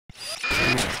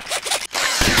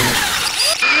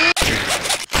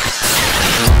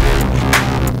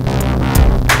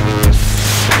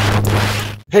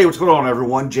Hey, what's going on,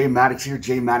 everyone? Jay Maddox here,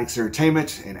 Jay Maddox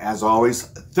Entertainment. And as always,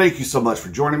 thank you so much for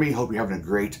joining me. Hope you're having a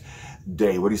great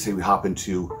day. What do you say we hop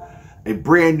into a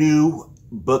brand new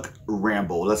book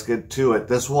ramble? Let's get to it.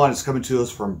 This one is coming to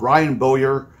us from Brian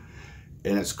Bowyer,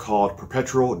 and it's called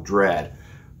Perpetual Dread.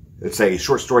 It's a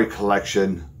short story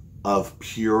collection of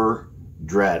pure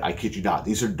dread. I kid you not.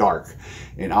 These are dark.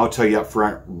 And I'll tell you up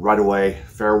front right away,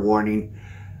 fair warning,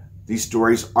 these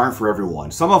stories aren't for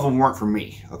everyone. Some of them weren't for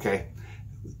me, okay?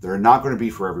 They're not going to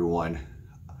be for everyone.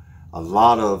 A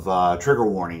lot of trigger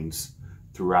warnings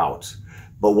throughout.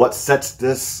 But what sets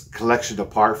this collection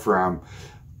apart from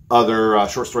other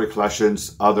short story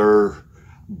collections, other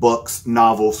books,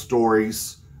 novels,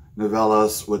 stories,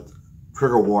 novellas with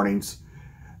trigger warnings,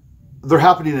 they're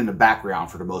happening in the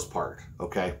background for the most part,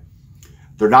 okay?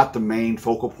 They're not the main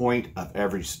focal point of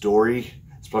every story,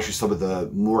 especially some of the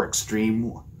more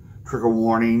extreme trigger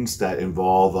warnings that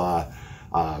involve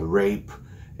rape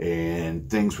and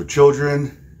things for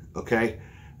children, okay?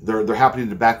 They're happening in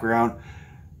the background.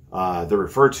 They're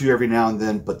referred to every now and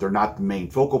then, but they're not the main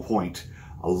focal point.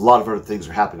 A lot of other things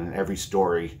are happening in every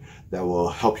story that will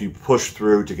help you push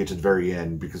through to get to the very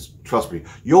end, because trust me,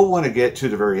 you'll want to get to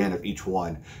the very end of each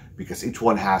one, because each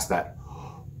one has that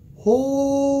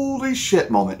holy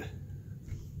shit moment.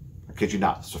 I kid you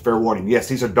not. So fair warning. Yes,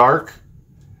 these are dark.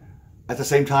 At the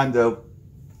same time, though,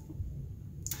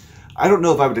 I don't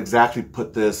know if I would exactly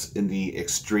put this in the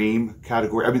extreme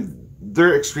category. I mean,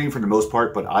 they're extreme for the most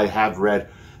part, but I have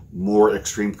read more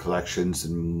extreme collections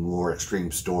and more extreme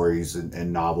stories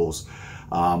and novels.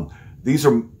 These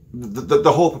are,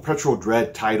 the whole Perpetual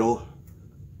Dread title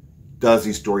does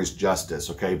these stories justice,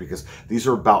 okay? Because these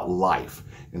are about life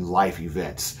and life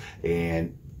events.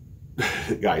 And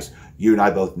guys, you and I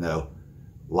both know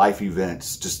life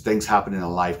events, just things happening in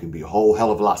life, can be a whole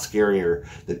hell of a lot scarier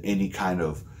than any kind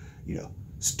of, you know,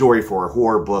 story for a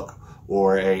horror book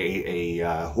or a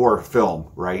horror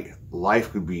film, right?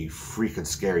 Life could be freaking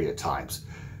scary at times.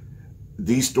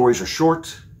 These stories are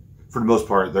short for the most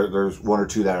part. There's one or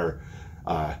two that are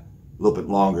a little bit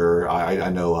longer. I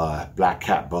know Black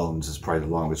Cat Bones is probably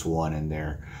the longest one in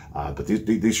there. But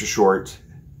these are short.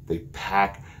 They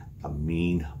pack a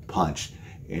mean punch.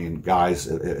 And guys,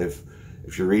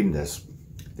 if you're reading this,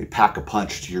 they pack a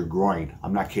punch to your groin.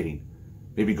 I'm not kidding.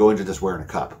 Maybe go into this wearing a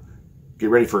cup. Get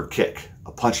ready for a kick,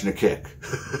 a punch and a kick.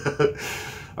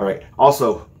 All right.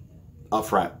 Also, up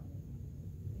front,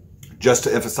 just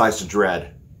to emphasize the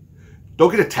dread,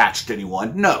 don't get attached to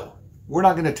anyone. No, we're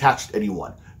not going to attach to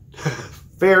anyone.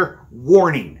 Fair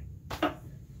warning.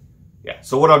 Yeah.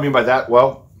 So what do I mean by that?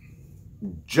 Well,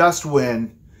 just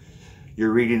when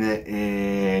you're reading it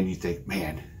and you think,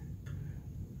 man,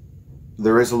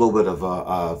 there is a little bit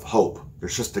of hope.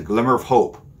 There's just a glimmer of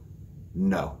hope.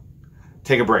 No.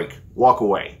 Take a break. Walk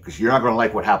away, because you're not going to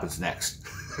like what happens next.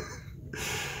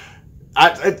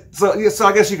 So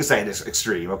I guess you could say it's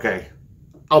extreme, okay?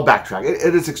 I'll backtrack.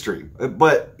 It is extreme,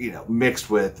 but, you know, mixed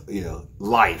with, you know,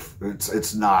 life.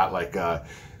 It's not like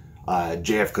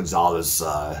J.F. Gonzalez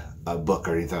book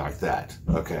or anything like that,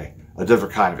 okay? A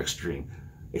different kind of extreme.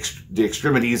 The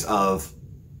extremities of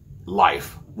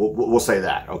life. We'll say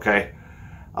that, okay?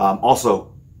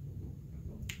 Also,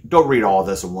 don't read all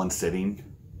this in one sitting.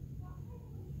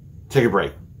 Take a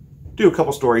break. Do a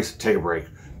couple stories, take a break.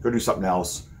 Go do something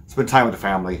else. Spend time with the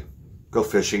family. Go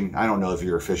fishing. I don't know if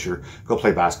you're a fisher. Go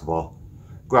play basketball.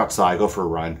 Go outside. Go for a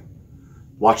run.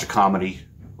 Watch a comedy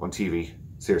on TV.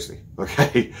 Seriously.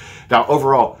 Okay? Now,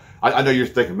 overall, I know you're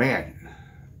thinking, man,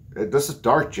 this is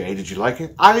dark, Jay. Did you like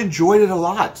it? I enjoyed it a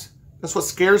lot. That's what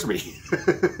scares me.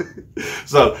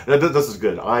 So, this is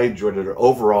good. I enjoyed it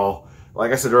overall.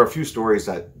 Like I said, there are a few stories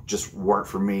that just weren't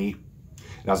for me.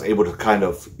 And I was able to kind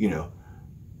of, you know,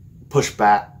 push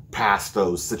back past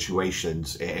those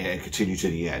situations and continue to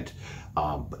the end.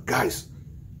 But guys,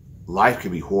 life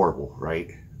can be horrible,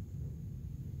 right?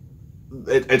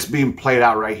 It's being played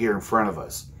out right here in front of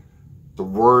us. The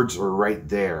words are right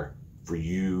there for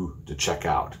you to check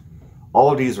out.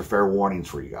 All of these are fair warnings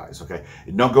for you guys, okay?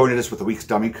 And don't go into this with a weak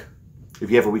stomach. If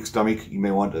you have a weak stomach, you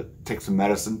may want to take some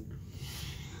medicine.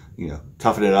 You know,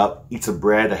 toughen it up. Eat some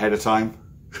bread ahead of time.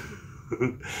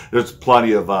 There's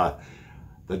plenty of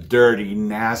the dirty,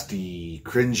 nasty,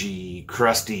 cringy,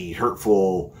 crusty,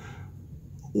 hurtful,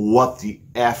 what the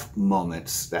F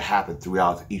moments that happen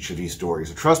throughout each of these stories.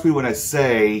 So trust me when I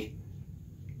say,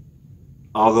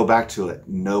 I'll go back to it,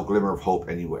 no glimmer of hope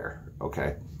anywhere,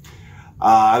 okay?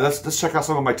 Let's check out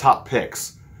some of my top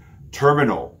picks.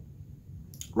 Terminal.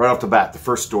 Right off the bat, the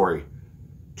first story.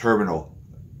 Terminal.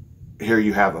 Here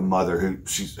you have a mother who,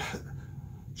 she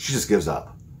just gives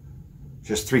up.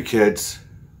 She has 3 kids.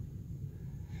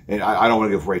 And I don't want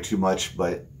to give away too much,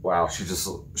 but wow, she's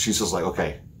just like,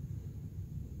 okay,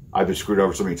 I've been screwed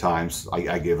over so many times,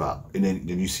 I give up. And then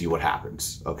you see what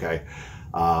happens, okay?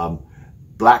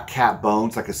 Black Cat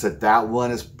Bones, like I said, that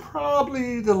one is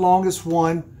probably the longest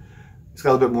one. It's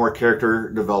got a little bit more character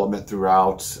development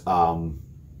throughout.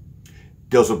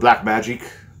 Deals with black magic.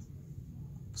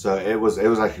 So it was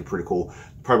actually pretty cool.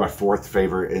 Probably my fourth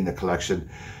favorite in the collection.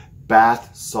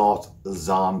 Bath Salt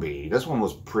Zombie. This one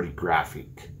was pretty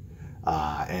graphic.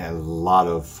 And a lot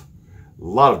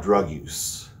of drug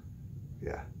use.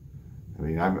 Yeah. I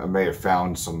mean, I may have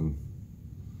found some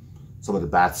of the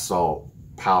bath salt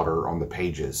powder on the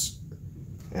pages,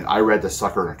 and I read the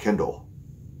sucker in a Kindle.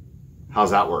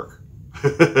 How's that work?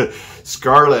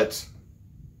 Scarlet.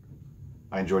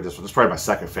 I enjoyed this one. It's probably my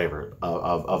second favorite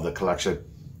of the collection.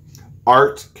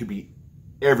 Art could be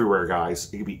everywhere,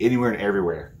 guys. It could be anywhere and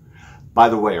everywhere. By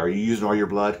the way, are you using all your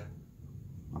blood?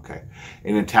 Okay.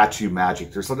 And then Tattoo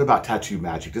Magic. There's something about Tattoo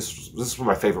Magic. This is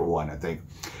my favorite one, I think.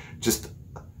 Just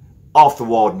off the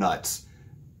wall nuts.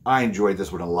 I enjoyed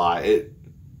this one a lot.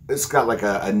 It's got like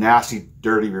a nasty,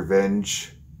 dirty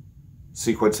revenge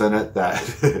sequence in it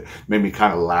that made me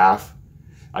kind of laugh.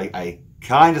 I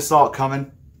kind of saw it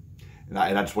coming, and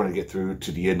I just wanted to get through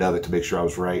to the end of it to make sure I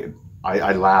was right. And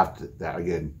I laughed at that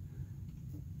again.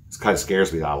 It kind of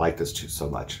scares me that I like this too so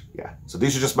much. Yeah. So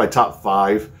these are just my top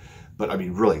 5, but I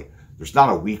mean, really, there's not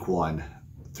a weak one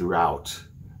throughout.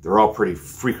 They're all pretty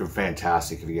freaking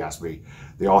fantastic, if you ask me.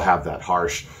 They all have that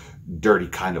harsh, dirty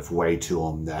kind of way to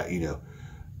them that, you know,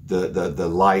 the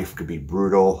life could be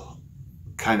brutal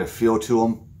kind of feel to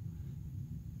them.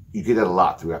 You get that a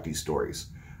lot throughout these stories.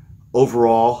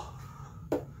 Overall,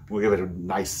 we'll give it a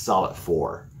nice solid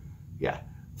 4. Yeah,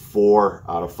 4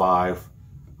 out of 5.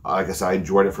 Like I said, I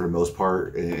enjoyed it for the most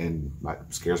part, and it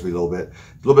scares me a little bit.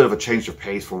 A little bit of a change of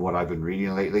pace from what I've been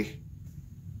reading lately.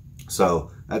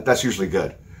 So that's usually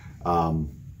good.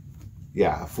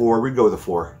 Yeah, 4. We can go with a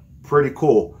 4. Pretty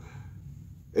cool.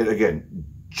 And again,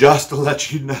 just to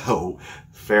let you know,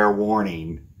 fair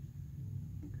warning,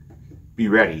 be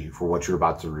ready for what you're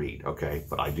about to read, okay?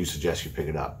 But I do suggest you pick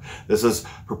it up. This is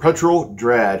Perpetual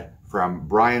Dread from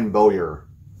Brian Bowyer.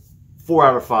 4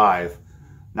 out of 5.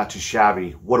 Not too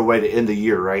shabby. What a way to end the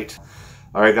year, right?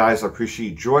 All right, guys, I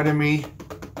appreciate you joining me.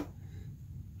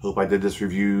 Hope I did this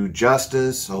review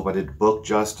justice. I hope I did the book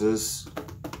justice.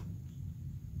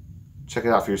 Check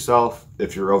it out for yourself.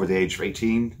 If you're over the age of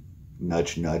 18,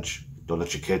 nudge, nudge. Don't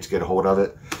let your kids get a hold of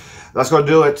it. That's going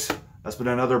to do it. That's been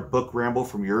another book ramble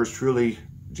from yours truly,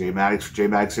 J Maddox for J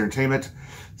Maddox Entertainment.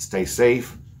 Stay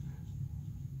safe.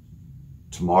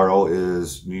 Tomorrow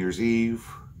is New Year's Eve.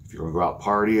 If you're going to go out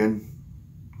partying,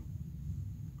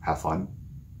 have fun.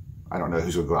 I don't know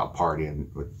who's going to go out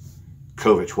partying with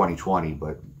COVID 2020,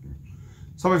 but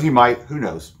some of you might. Who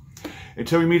knows?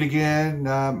 Until we meet again,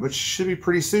 which should be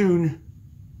pretty soon,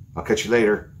 I'll catch you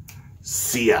later.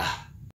 See ya.